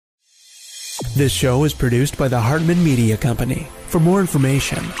This show is produced by the Hartman Media Company. For more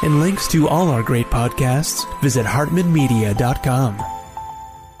information and links to all our great podcasts, visit hartmanmedia.com.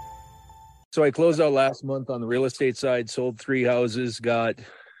 So I closed out last month on the real estate side, sold 3 houses, got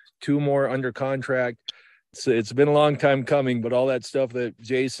 2 more under contract. So it's been a long time coming, but all that stuff that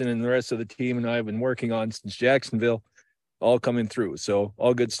Jason and the rest of the team and I have been working on since Jacksonville, all coming through. So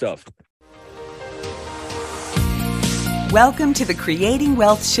all good stuff. Welcome to the Creating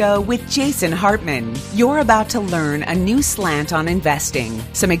Wealth Show with Jason Hartman. You're about to learn a new slant on investing,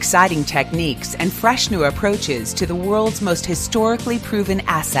 some exciting techniques, and fresh new approaches to the world's most historically proven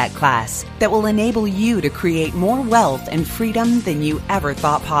asset class that will enable you to create more wealth and freedom than you ever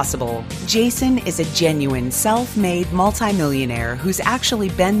thought possible. Jason is a genuine self-made multimillionaire who's actually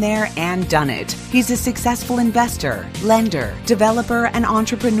been there and done it. He's a successful investor, lender, developer, and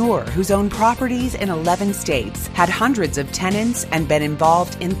entrepreneur who's owned properties in 11 states, had hundreds of tenants, and been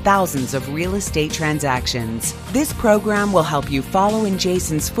involved in thousands of real estate transactions. This program will help you follow in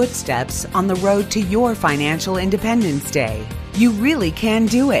Jason's footsteps on the road to your financial independence day. You really can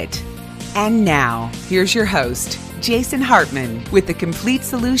do it. And now, here's your host, Jason Hartman, with the complete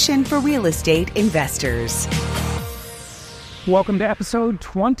solution for real estate investors. Welcome to episode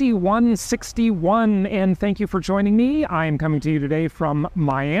 2161, and thank you for joining me. I am coming to you today from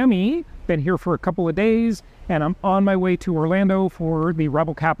Miami. Been here for a couple of days, and I'm on my way to Orlando for the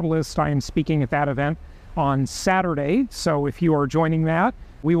Rebel Capitalist. I am speaking at that event on Saturday, so if you are joining that,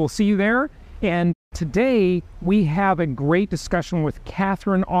 we will see you there. And today, we have a great discussion with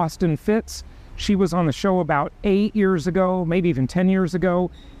Catherine Austin Fitts. She was on the show about 8 years ago, maybe even 10 years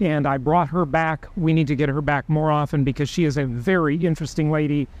ago, and I brought her back. We need to get her back more often because she is a very interesting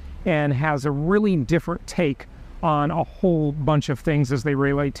lady and has a really different take on a whole bunch of things as they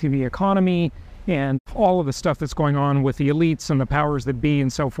relate to the economy and all of the stuff that's going on with the elites and the powers that be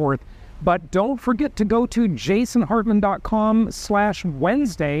and so forth. But don't forget to go to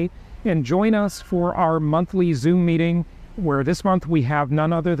jasonhartman.com/Wednesday and join us for our monthly Zoom meeting, where this month we have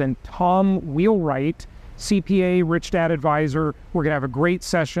none other than Tom Wheelwright, CPA, Rich Dad Advisor. We're going to have a great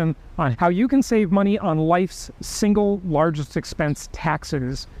session on how you can save money on life's single largest expense,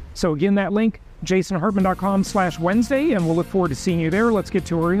 taxes. So again, that link, jasonhartman.com/Wednesday, and we'll look forward to seeing you there. Let's get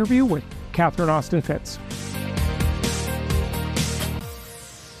to our interview with Catherine Austin Fitts.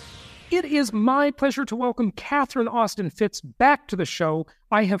 It is my pleasure to welcome Catherine Austin Fitts back to the show.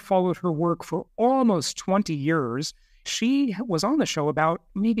 I have followed her work for almost 20 years. She was on the show about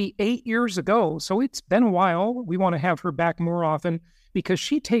maybe 8 years ago, so it's been a while. We want to have her back more often because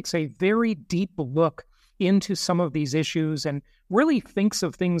she takes a very deep look into some of these issues and really thinks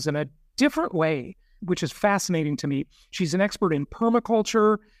of things in a different way, which is fascinating to me. She's an expert in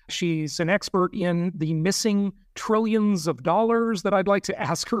permaculture. She's an expert in the missing trillions of dollars that I'd like to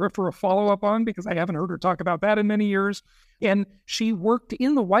ask her for a follow-up on because I haven't heard her talk about that in many years. And she worked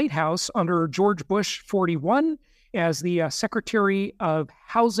in the White House under George Bush 41 as the Secretary of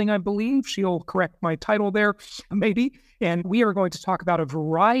Housing, I believe. She'll correct my title there, maybe. And we are going to talk about a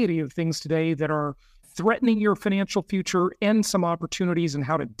variety of things today that are threatening your financial future and some opportunities and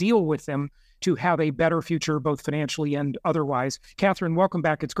how to deal with them to have a better future, both financially and otherwise. Catherine, welcome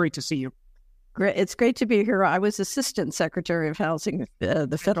back. It's great to see you. Great. It's great to be here. I was Assistant Secretary of Housing,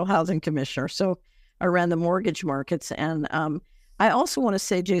 the Federal Housing Commissioner, so I ran the mortgage markets. And I also want to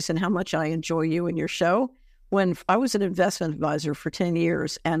say, Jason, how much I enjoy you and your show. When I was an investment advisor for 10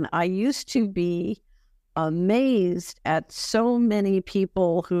 years, and I used to be amazed at so many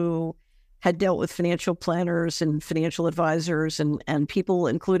people who had dealt with financial planners and financial advisors and people,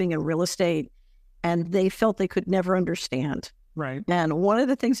 including in real estate, and they felt they could never understand. Right. And one of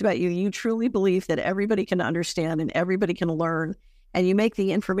the things about you, you truly believe that everybody can understand and everybody can learn, and you make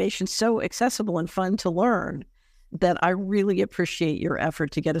the information so accessible and fun to learn that I really appreciate your effort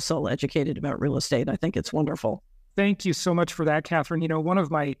to get us all educated about real estate. I think it's wonderful. Thank you so much for that, Catherine. You know, one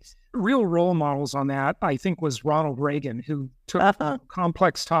of my real role models on that, I think, was Ronald Reagan, who took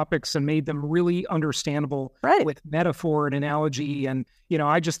complex topics and made them really understandable with metaphor and analogy. And, you know,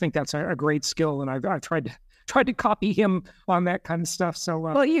 I just think that's a great skill. And I've tried to copy him on that kind of stuff. So,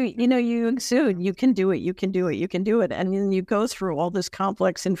 well, you exude, you can do it. And then you go through all this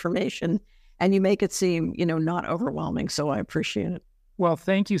complex information and you make it seem, not overwhelming. So I appreciate it. Well,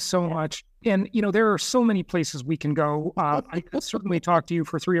 thank you so much. And, there are so many places we can go. I could certainly talk to you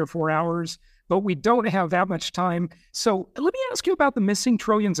for 3 or 4 hours, but we don't have that much time. So let me ask you about the missing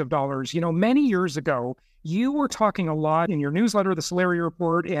trillions of dollars. Many years ago, you were talking a lot in your newsletter, the Solari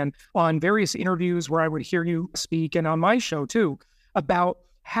Report, and on various interviews where I would hear you speak, and on my show too, about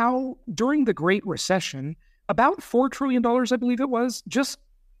how during the Great Recession, about $4 trillion, I believe it was, just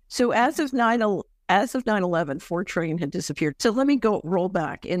So as of 9/11, $4 trillion had disappeared. So let me roll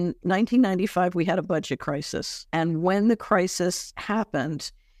back. In 1995, we had a budget crisis. And when the crisis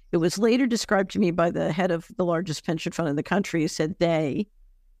happened, it was later described to me by the head of the largest pension fund in the country, who said the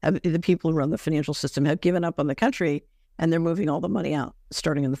people who run the financial system, have given up on the country and they're moving all the money out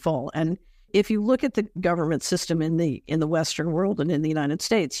starting in the fall. And if you look at the government system in the Western world and in the United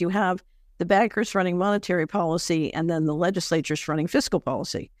States, you have the bankers running monetary policy and then the legislatures running fiscal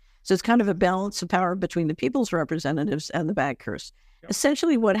policy. So it's kind of a balance of power between the people's representatives and the bankers. Yep.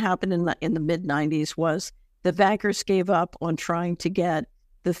 Essentially what happened in the mid-90s was the bankers gave up on trying to get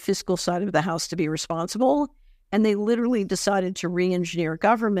the fiscal side of the house to be responsible, and they literally decided to re-engineer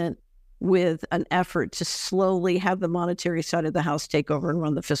government with an effort to slowly have the monetary side of the house take over and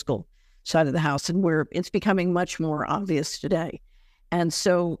run the fiscal side of the house, and where it's becoming much more obvious today. And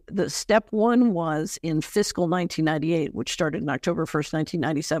so the step one was in fiscal 1998, which started on October 1st,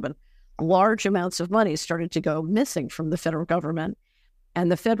 1997, large amounts of money started to go missing from the federal government.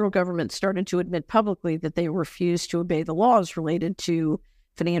 And the federal government started to admit publicly that they refused to obey the laws related to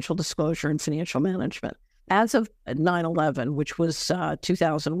financial disclosure and financial management. As of 9/11, which was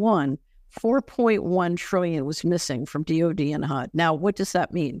 2001, $4.1 trillion was missing from DOD and HUD. Now, what does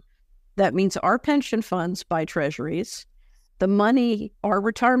that mean? That means our pension funds buy treasuries. The money, our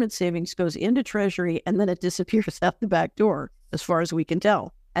retirement savings, goes into treasury, and then it disappears out the back door, as far as we can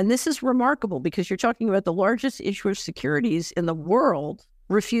tell. And this is remarkable because you're talking about the largest issuer of securities in the world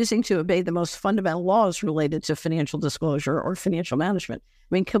refusing to obey the most fundamental laws related to financial disclosure or financial management.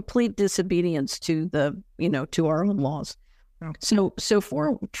 I mean, complete disobedience to to our own laws. Okay. So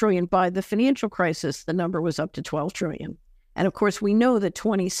 $4 trillion by the financial crisis, the number was up to $12 trillion. And of course, we know that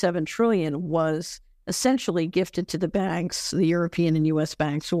 $27 trillion was essentially gifted to the banks, the European and U.S.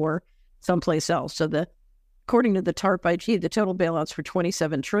 banks, or someplace else. So according to the TARP IG, the total bailouts were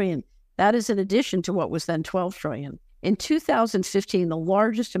 $27 trillion. That is in addition to what was then $12 trillion. In 2015, the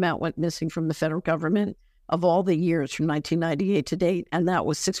largest amount went missing from the federal government of all the years from 1998 to date, and that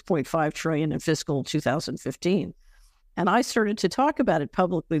was $6.5 trillion in fiscal 2015. And I started to talk about it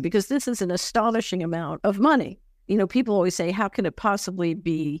publicly because this is an astonishing amount of money. People always say, how can it possibly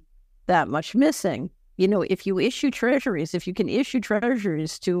be that much missing? If you issue treasuries, if you can issue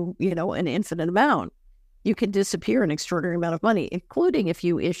treasuries to, an infinite amount, you can disappear an extraordinary amount of money, including if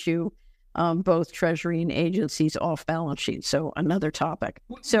you issue both treasury and agencies off balance sheet. So another topic.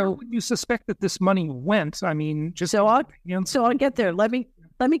 So you suspect that this money went? I mean, just so I'll get there. Let me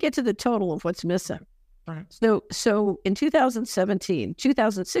get to the total of what's missing. All right. So in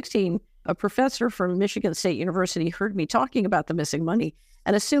 2016, a professor from Michigan State University heard me talking about the missing money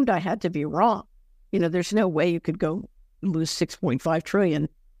and assumed I had to be wrong. There's no way you could go lose $6.5 trillion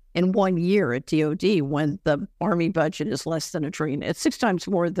in 1 year at DOD when the Army budget is less than $1 trillion. It's 6 times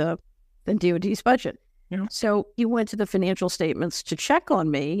more than DOD's budget. Yeah. So he went to the financial statements to check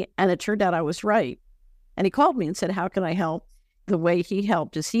on me, and it turned out I was right. And he called me and said, how can I help? The way he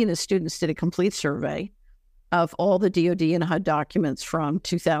helped is he and his students did a complete survey of all the DOD and HUD documents from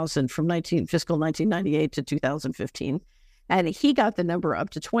fiscal 1998 to 2015. And he got the number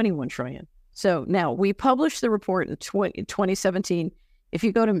up to $21 trillion. So now we published the report in 2017. If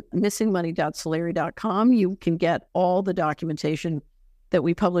you go to missingmoney.solari.com, you can get all the documentation that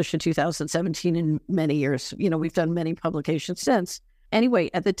we published in 2017 in many years. We've done many publications since. Anyway,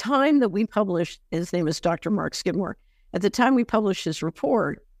 at the time that we published, his name is Dr. Mark Skidmore. At the time we published his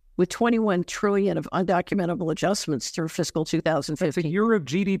report, with $21 trillion of undocumentable adjustments through fiscal 2015. It's a year of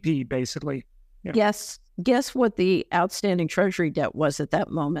GDP, basically. Yeah. Yes. Guess what the outstanding Treasury debt was at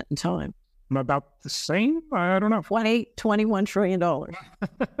that moment in time? About the same? I don't know. $21 trillion.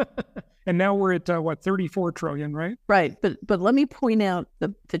 And now we're at, 34 trillion, right? Right. But let me point out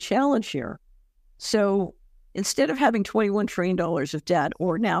the challenge here. So instead of having $21 trillion of debt,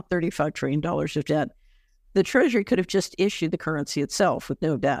 or now $35 trillion of debt, the Treasury could have just issued the currency itself with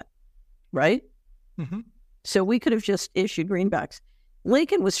no debt, right? Mm-hmm. So we could have just issued greenbacks.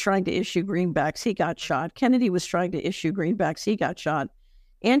 Lincoln was trying to issue greenbacks. He got shot. Kennedy was trying to issue greenbacks. He got shot.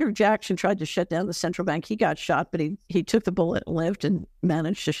 Andrew Jackson tried to shut down the central bank. He got shot, but he took the bullet and lived and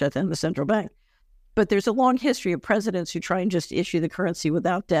managed to shut down the central bank. But there's a long history of presidents who try and just issue the currency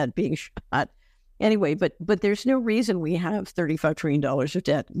without debt being shot. Anyway, but there's no reason we have $35 trillion of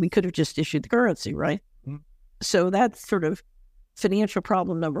debt. We could have just issued the currency, right? Mm-hmm. So that's sort of financial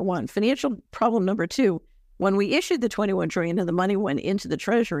problem number one. Financial problem number two, when we issued the $21 trillion and the money went into the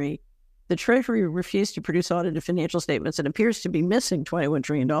Treasury refused to produce audited financial statements and appears to be missing $21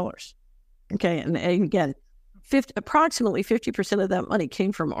 trillion. Okay, and again, approximately 50% of that money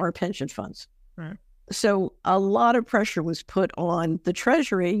came from our pension funds. Right. So a lot of pressure was put on the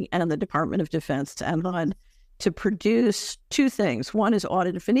Treasury and the Department of Defense and HUD to produce two things. One is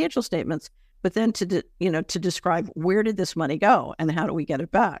audited financial statements, but then to describe where did this money go and how do we get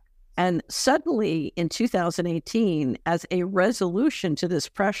it back. And suddenly in 2018, as a resolution to this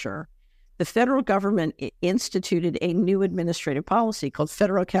pressure, the federal government instituted a new administrative policy called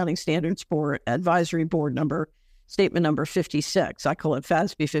Federal Accounting Standards Board Advisory Board Statement number 56. I call it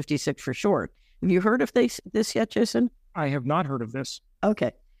FASB 56 for short. Have you heard of this yet, Jason? I have not heard of this.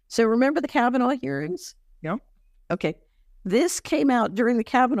 Okay. So remember the Kavanaugh hearings? Yeah. Okay. This came out during the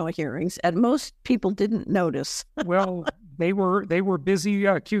Kavanaugh hearings, and most people didn't notice. Well, they were busy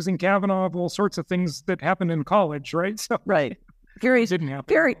accusing Kavanaugh of all sorts of things that happened in college, right? So right. Didn't happen.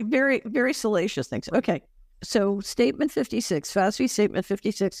 Very, very, very salacious things. Okay. So Statement 56, FASB Statement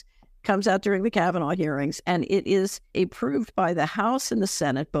 56, comes out during the Kavanaugh hearings, and it is approved by the House and the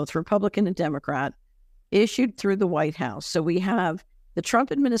Senate, both Republican and Democrat, issued through the White House. So we have the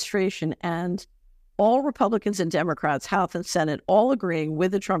Trump administration and all Republicans and Democrats, House and Senate, all agreeing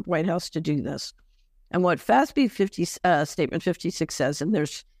with the Trump White House to do this. And what FASB Statement 56 says, and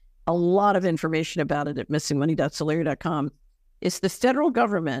there's a lot of information about it at missingmoney.solari.com, is the federal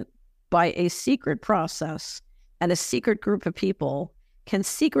government, by a secret process and a secret group of people, can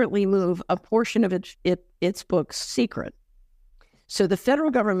secretly move a portion of its books secret. So the federal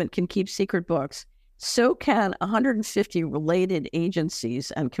government can keep secret books. So can 150 related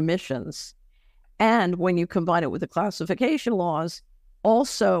agencies and commissions. And when you combine it with the classification laws,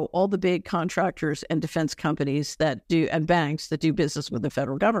 also all the big contractors and defense companies and banks that do business with the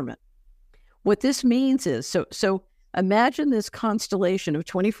federal government. What this means is, so imagine this constellation of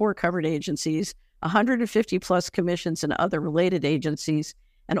 24 covered agencies, 150 plus commissions and other related agencies,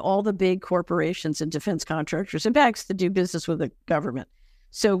 and all the big corporations and defense contractors and banks that do business with the government.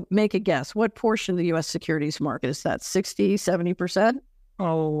 So make a guess. What portion of the U.S. securities market is that? 60, 70%?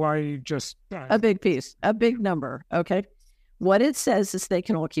 Oh, a big piece, a big number. Okay. What it says is they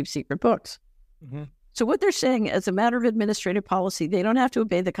can all keep secret books. Mm-hmm. So what they're saying, as a matter of administrative policy, they don't have to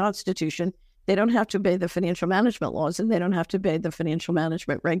obey the Constitution. They don't have to obey the financial management laws, and they don't have to obey the financial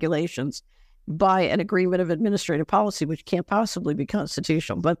management regulations by an agreement of administrative policy, which can't possibly be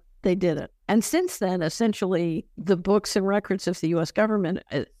constitutional, but they did it. And since then, essentially, the books and records of the U.S. government,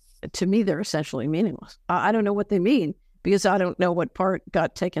 to me, they're essentially meaningless. I don't know what they mean because I don't know what part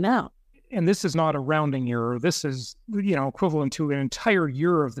got taken out. And this is not a rounding error. This is, equivalent to an entire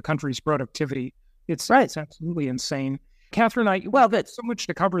year of the country's productivity. It's absolutely insane. Catherine, so much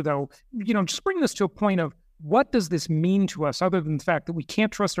to cover, though. Just bring this to a point of, what does this mean to us, other than the fact that we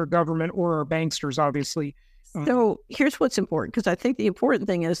can't trust our government or our banksters, obviously? So here's what's important, because I think the important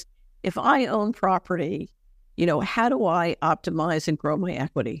thing is, if I own property, how do I optimize and grow my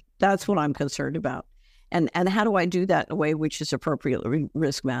equity? That's what I'm concerned about. And how do I do that in a way which is appropriately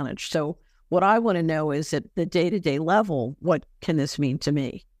risk managed? So what I want to know is, at the day-to-day level, what can this mean to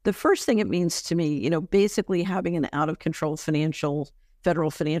me? The first thing it means to me, basically having an out-of-control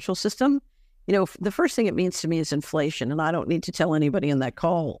federal financial system, the first thing it means to me is inflation. And I don't need to tell anybody on that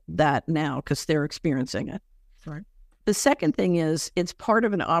call that now, because they're experiencing it. Right. The second thing is, it's part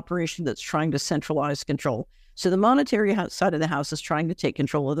of an operation that's trying to centralize control. So the monetary side of the house is trying to take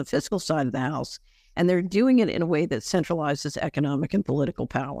control of the fiscal side of the house, and they're doing it in a way that centralizes economic and political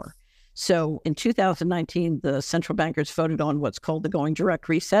power. So in 2019, the central bankers voted on what's called the Going Direct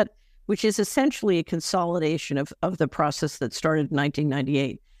Reset, which is essentially a consolidation of the process that started in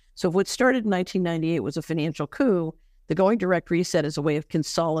 1998. So what started in 1998 was a financial coup. The Going Direct Reset is a way of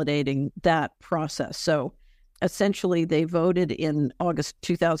consolidating that process. So essentially, they voted in August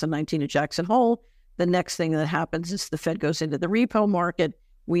 2019 at Jackson Hole. The next thing that happens is the Fed goes into the repo market.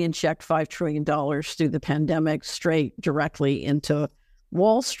 We inject $5 trillion through the pandemic straight directly into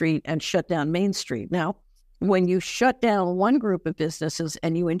Wall Street and shut down Main Street. Now, when you shut down one group of businesses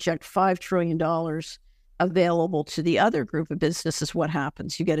and you inject $5 trillion available to the other group of businesses, what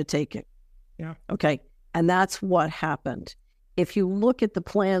happens? You get a taking. Yeah. Okay. And that's what happened. If you look at the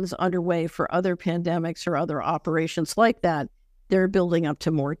plans underway for other pandemics or other operations like that, they're building up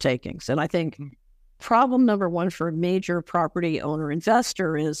to more takings. And I think problem number one for a major property owner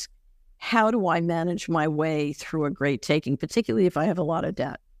investor is, how do I manage my way through a great taking, particularly if I have a lot of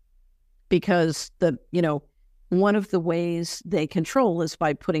debt? Because one of the ways they control is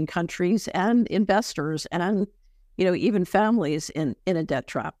by putting countries and investors and, even families in a debt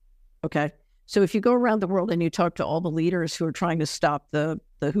trap. Okay. So if you go around the world and you talk to all the leaders who are trying to stop the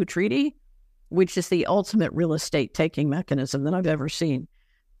WHO Treaty, which is the ultimate real estate taking mechanism that I've ever seen,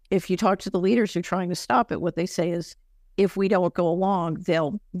 if you talk to the leaders who are trying to stop it, what they say is, if we don't go along,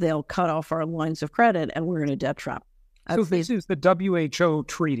 they'll cut off our lines of credit and we're in a debt trap. So this is the WHO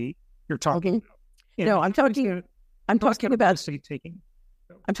treaty you're talking about. No, I'm talking about state taking.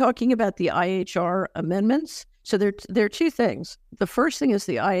 I'm talking about the IHR amendments. So there are two things. The first thing is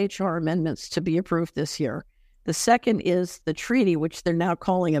the IHR amendments to be approved this year. The second is the treaty, which they're now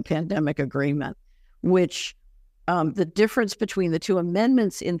calling a pandemic agreement, which the difference between the two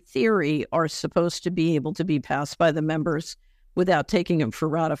amendments in theory are supposed to be able to be passed by the members without taking them for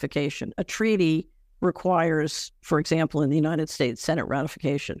ratification. A treaty requires, for example, in the United States, Senate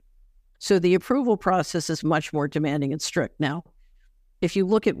ratification. So the approval process is much more demanding and strict. Now, if you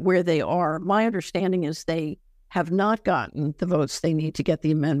look at where they are, my understanding is they have not gotten the votes they need to get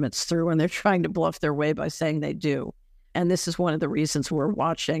the amendments through, and they're trying to bluff their way by saying they do. And this is one of the reasons we're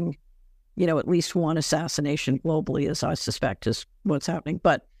watching, at least one assassination globally, as I suspect is what's happening.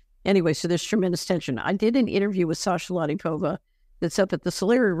 But anyway, so there's tremendous tension. I did an interview with Sasha Latypova that's up at the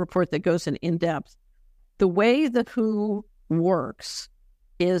Solari Report that goes in depth. The way the WHO works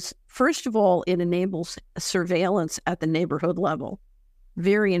is, first of all, it enables surveillance at the neighborhood level,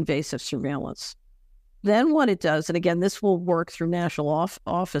 very invasive surveillance. Then what it does, and again, this will work through national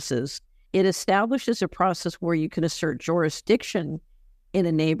offices, it establishes a process where you can assert jurisdiction in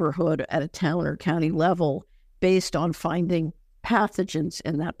a neighborhood at a town or county level based on finding pathogens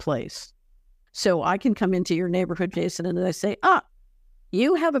in that place. So I can come into your neighborhood, Jason, and I say,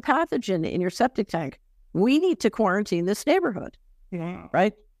 you have a pathogen in your septic tank. We need to quarantine this neighborhood. Yeah.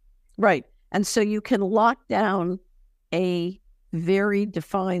 Right. And so you can lock down a very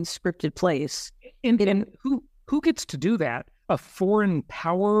defined scripted place. And who gets to do that? A foreign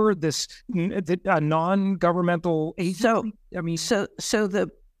power, a non-governmental agency? So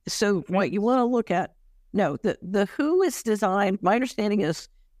what you want to look at, the WHO is designed, my understanding is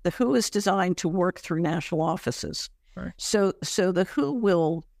the WHO is designed to work through national offices. Right. So the WHO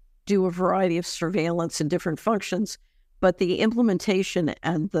will do a variety of surveillance and different functions, but the implementation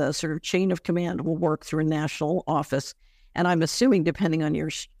and the sort of chain of command will work through a national office. And I'm assuming, depending on your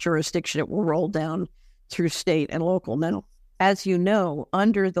jurisdiction, it will roll down through state and local. Now, as you know,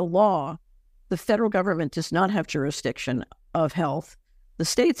 under the law, the federal government does not have jurisdiction of health. The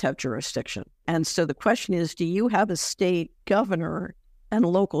states have jurisdiction. And so the question is, do you have a state governor and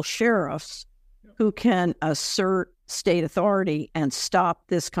local sheriffs who can assert state authority and stop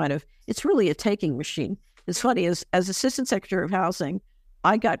this kind of, it's really a taking machine. It's funny, as Assistant Secretary of Housing,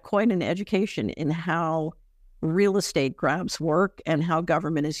 I got quite an education in how real estate grabs work and how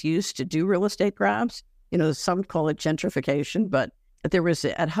government is used to do real estate grabs. Some call it gentrification, but there was,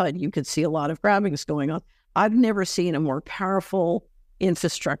 at HUD, you could see a lot of grabbings going on. I've never seen a more powerful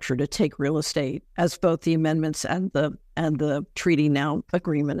infrastructure to take real estate, as both the amendments and the treaty now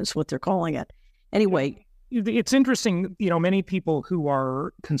agreement is what they're calling it. Anyway, it's interesting, many people who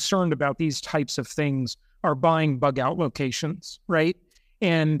are concerned about these types of things are buying bug out locations, right?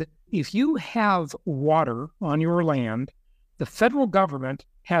 And if you have water on your land, the federal government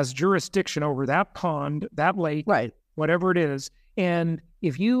has jurisdiction over that pond, that lake, right, whatever it is. And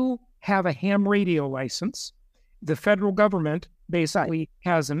if you have a ham radio license, the federal government basically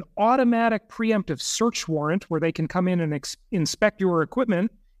has an automatic preemptive search warrant where they can come in and inspect your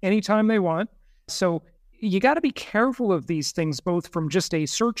equipment anytime they want. So you got to be careful of these things, both from just a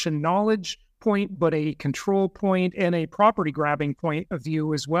search and knowledge point, but a control point and a property grabbing point of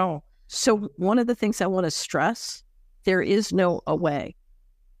view as well. So one of the things I want to stress, there is no away.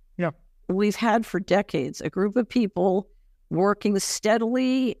 Yeah. We've had for decades a group of people working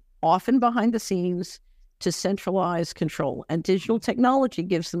steadily, often behind the scenes, to centralize control. And digital technology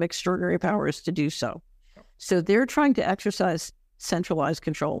gives them extraordinary powers to do so. So they're trying to exercise centralized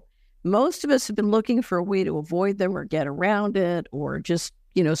control. Most of us have been looking for a way to avoid them or get around it or just,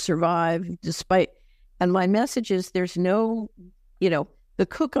 survive despite. And my message is there's no, the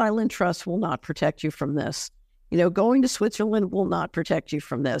Cook Island Trust will not protect you from this. Going to Switzerland will not protect you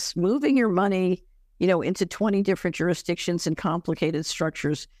from this. Moving your money, into 20 different jurisdictions and complicated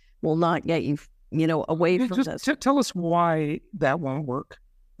structures will not get you, away from this. Tell us why that won't work,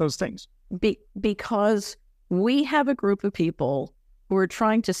 those things. Because we have a group of people who are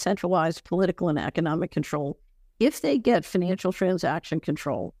trying to centralize political and economic control. If they get financial transaction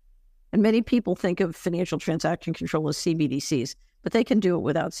control, and many people think of financial transaction control as CBDCs, but they can do it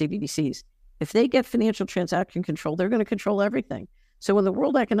without CBDCs. If they get financial transaction control, they're going to control everything. So when the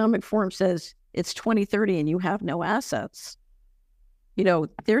World Economic Forum says it's 2030 and you have no assets,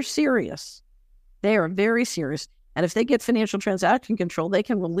 they're serious. They are very serious. And if they get financial transaction control, they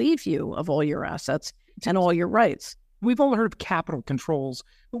can relieve you of all your assets and all your rights. we've all heard of capital controls,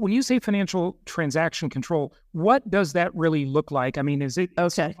 but when you say financial transaction control, what does that really look like? I mean, is it a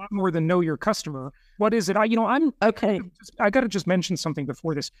lot more than know your customer? What is it? I got to just mention something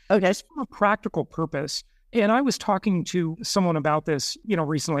before this. Okay. Just for a practical purpose. And I was talking to someone about this,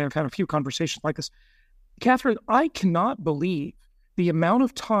 recently. I've had a few conversations like this. Catherine, I cannot believe the amount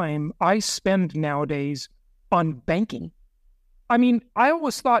of time I spend nowadays on banking. I mean, I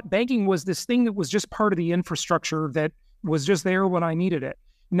always thought banking was this thing that was just part of the infrastructure that was just there when I needed it.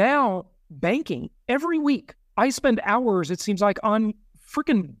 Now, banking, every week, I spend hours, it seems like, on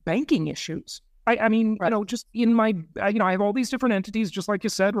freaking banking issues. I mean, right. Just in my, I have all these different entities, just like you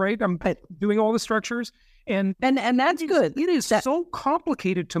said, right? I'm doing all the structures. And that's good. It is so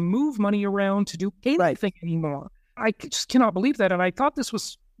complicated to move money around, to do anything anymore. I just cannot believe that. And I thought this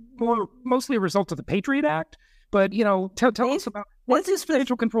was mostly a result of the Patriot Act. But, tell us about what these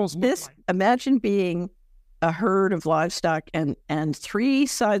financial controls look like. Imagine being a herd of livestock and three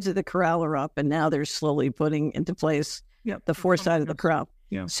sides of the corral are up, and now they're slowly putting into place the fourth side of the corral.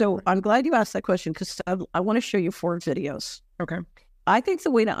 Yeah. So I'm glad you asked that question, because I want to show you 4 videos. Okay. I think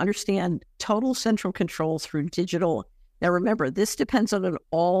the way to understand total central control through digital, now remember, this depends on an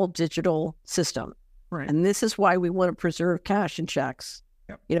all digital system. Right. And this is why we want to preserve cash and checks.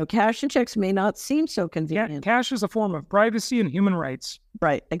 Yep. Cash and checks may not seem so convenient. Yeah, cash is a form of privacy and human rights.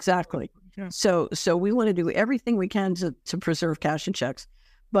 Right, exactly. Yeah. So we want to do everything we can to preserve cash and checks.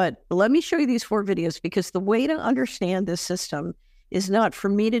 But let me show you these 4 videos, because the way to understand this system is not for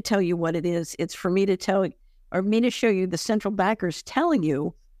me to tell you what it is. It's for me to show you the central bankers telling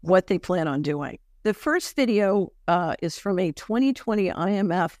you what they plan on doing. The first video is from a 2020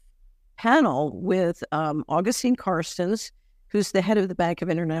 IMF panel with Augustine Carstens, who's the head of the Bank of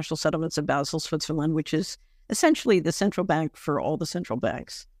International Settlements in Basel, Switzerland, which is essentially the central bank for all the central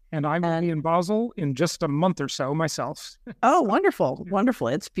banks. And I will be in Basel in just a month or so myself. Oh, wonderful. Wonderful.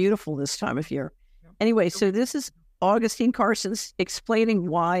 It's beautiful this time of year. Anyway, so this is Augustine Carstens explaining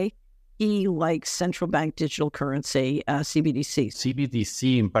why he likes central bank digital currency, CBDC.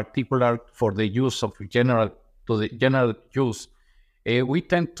 CBDC in particular, for the use of general use, we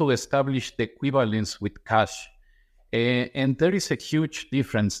tend to establish the equivalence with cash. And there is a huge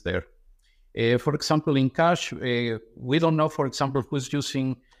difference there. For example, in cash, we don't know, for example, who's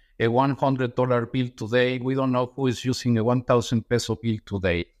using a $100 bill today. We don't know who is using a 1,000 peso bill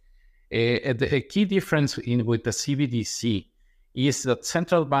today. The key difference with the CBDC is that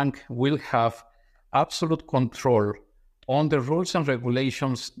central bank will have absolute control on the rules and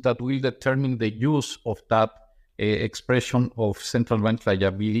regulations that will determine the use of that expression of central bank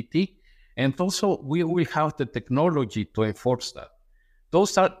liability. And also, we will have the technology to enforce that.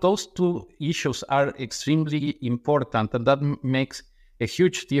 Those 2 issues are extremely important, and that makes a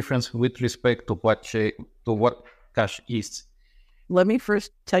huge difference with respect to what cash is. Let me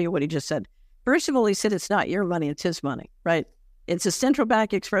first tell you what he just said. First of all, he said it's not your money, it's his money, right? It's a central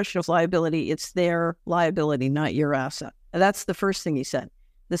bank expression of liability. It's their liability, not your asset. And that's the first thing he said.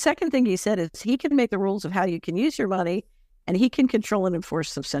 The second thing he said is he can make the rules of how you can use your money, and he can control and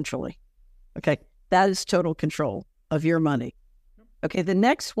enforce them centrally. Okay, that is total control of your money. Okay, the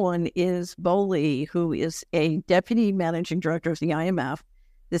next one is Bo Li, who is a deputy managing director of the IMF.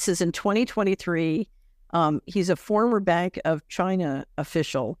 This is in 2023. He's a former Bank of China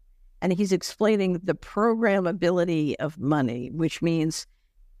official, and he's explaining the programmability of money, which means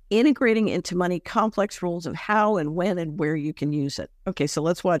integrating into money complex rules of how and when and where you can use it. Okay, so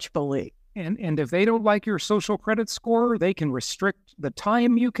let's watch Bo Li. And if they don't like your social credit score, they can restrict the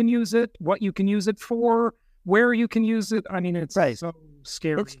time you can use it, what you can use it for, where you can use it. I mean, it's so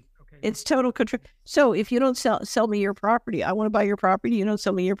scary. It's total control. So if you don't sell me your property, I want to buy your property, you don't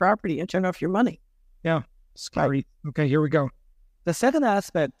sell me your property, and turn off your money. Yeah, scary. Okay, here we go. The second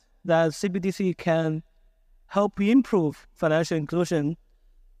aspect that CBDC can help improve financial inclusion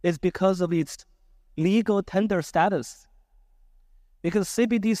is because of its legal tender status. Because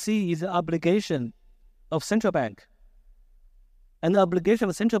CBDC is an obligation of central bank. And the obligation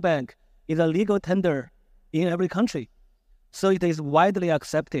of central bank is a legal tender in every country. So it is widely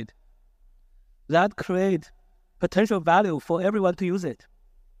accepted. That creates potential value for everyone to use it.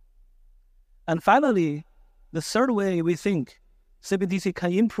 And finally, the third way we think CBDC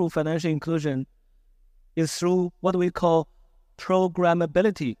can improve financial inclusion is through what we call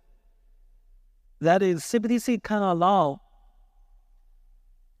programmability. That is, CBDC can allow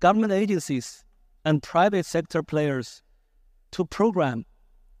government agencies and private sector players to program,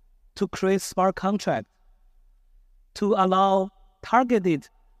 to create smart contracts, to allow targeted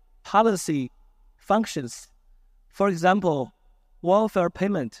policy functions. For example, welfare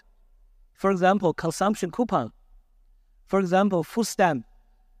payment. For example, consumption coupon. For example, food stamp.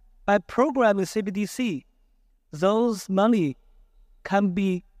 By programming CBDC, those money can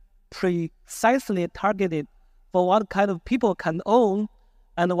be precisely targeted for what kind of people can own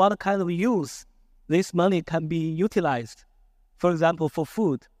and what kind of use this money can be utilized, for example, for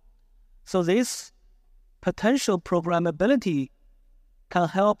food. So this potential programmability can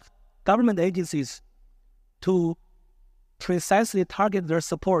help government agencies to precisely target their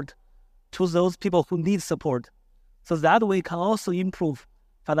support to those people who need support. So that way can also improve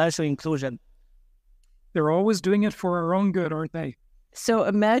financial inclusion. They're always doing it for our own good, aren't they? So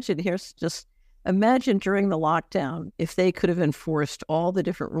imagine during the lockdown, if they could have enforced all the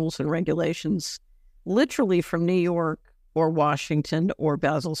different rules and regulations, literally from New York or Washington or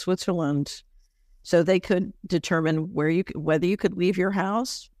Basel, Switzerland, so they could determine whether you could leave your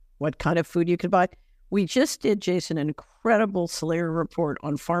house, what kind of food you could buy. We just did, Jason, an incredible Solari report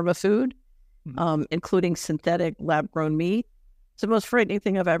on pharma food, including synthetic lab-grown meat. It's the most frightening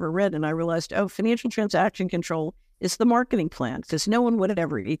thing I've ever read. And I realized, financial transaction control is the marketing plan, because no one would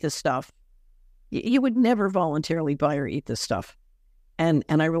ever eat this stuff. You would never voluntarily buy or eat this stuff. And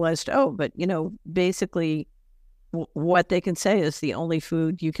I realized, but, basically what they can say is the only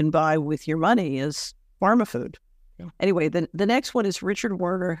food you can buy with your money is pharma food. Yeah. Anyway, the next one is Richard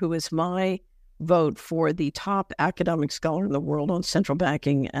Werner, who is my vote for the top academic scholar in the world on central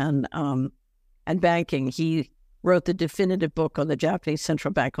banking and banking. He wrote the definitive book on the Japanese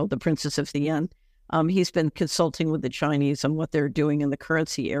central bank called The Princess of the Yen. He's been consulting with the Chinese on what they're doing in the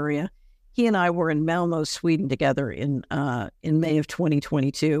currency area. He and I were in Malmö, Sweden together in May of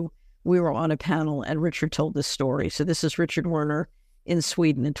 2022. We were on a panel and Richard told this story. So this is Richard Werner in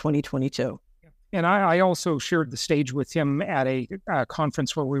Sweden in 2022. And I also shared the stage with him at a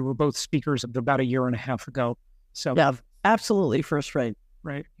conference where we were both speakers about a year and a half ago. So yeah, absolutely first rate.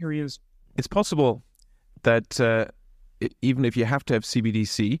 Right, here he is. It's possible that even if you have to have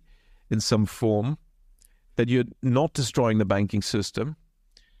CBDC in some form, that you're not destroying the banking system.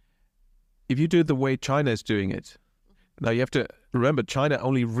 If you do it the way China is doing it, now you have to remember China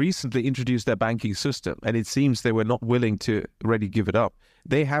only recently introduced their banking system, and it seems they were not willing to already give it up.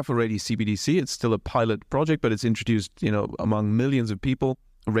 They have already CBDC. It's still a pilot project, but it's introduced, among millions of people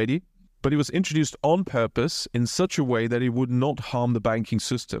already. But it was introduced on purpose in such a way that it would not harm the banking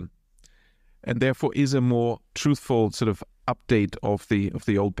system, and therefore is a more truthful sort of update of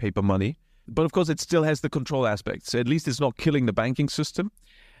the old paper money. But of course, it still has the control aspects. So at least it's not killing the banking system.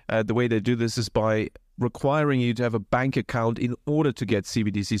 The way they do this is by requiring you to have a bank account in order to get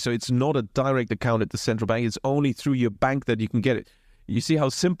CBDC. So it's not a direct account at the central bank. It's only through your bank that you can get it. You see how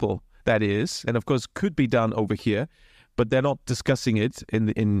simple that is. And of course, could be done over here, but they're not discussing it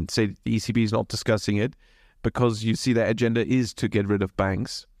in say, the ECB is not discussing it because you see their agenda is to get rid of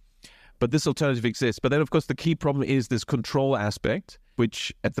banks. But this alternative exists. But then, of course, the key problem is this control aspect,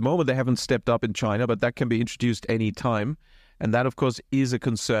 which at the moment they haven't stepped up in China, but that can be introduced any time. And that, of course, is a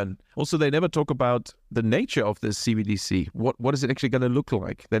concern. Also, they never talk about the nature of this CBDC. What is it actually going to look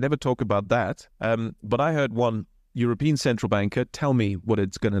like? They never talk about that. But I heard one European central banker tell me what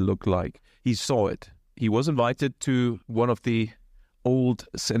it's going to look like. He saw it. He was invited to one of the old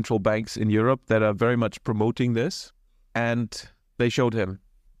central banks in Europe that are very much promoting this. And they showed him.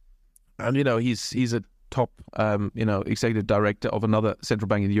 And, he's a top, executive director of another central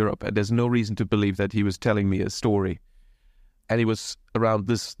bank in Europe. And there's no reason to believe that he was telling me a story. And it was around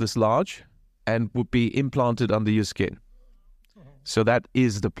this large and would be implanted under your skin. So that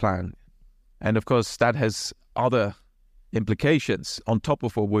is the plan. And of course, that has other implications on top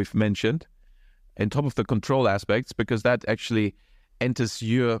of what we've mentioned, on top of the control aspects, because that actually enters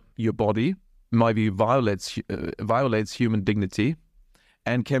your body, might be violates human dignity,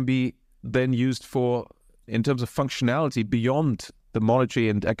 and can be then used in terms of functionality beyond the monetary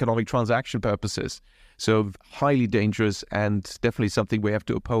and economic transaction purposes. So highly dangerous and definitely something we have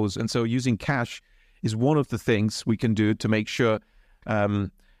to oppose. And so using cash is one of the things we can do to make sure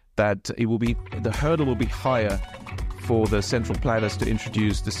that the hurdle will be higher for the central planners to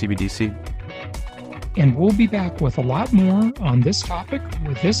introduce the CBDC. And we'll be back with a lot more on this topic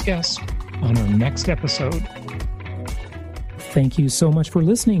with this guest on our next episode. Thank you so much for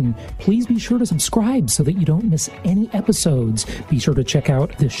listening. Please be sure to subscribe so that you don't miss any episodes. Be sure to check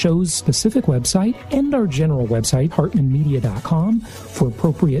out the show's specific website and our general website, hartmanmedia.com, for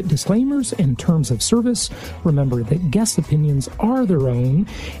appropriate disclaimers and terms of service. Remember that guest opinions are their own,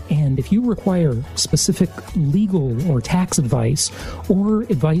 and if you require specific legal or tax advice or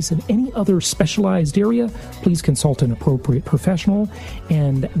advice in any other specialized area, please consult an appropriate professional.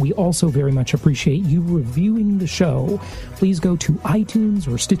 And we also very much appreciate you reviewing the show. Please go to iTunes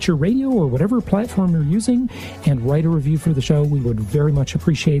or Stitcher Radio or whatever platform you're using and write a review for the show. We would very much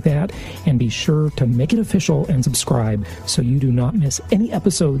appreciate that. And be sure to make it official and subscribe so you do not miss any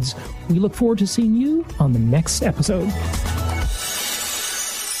episodes. We look forward to seeing you on the next episode.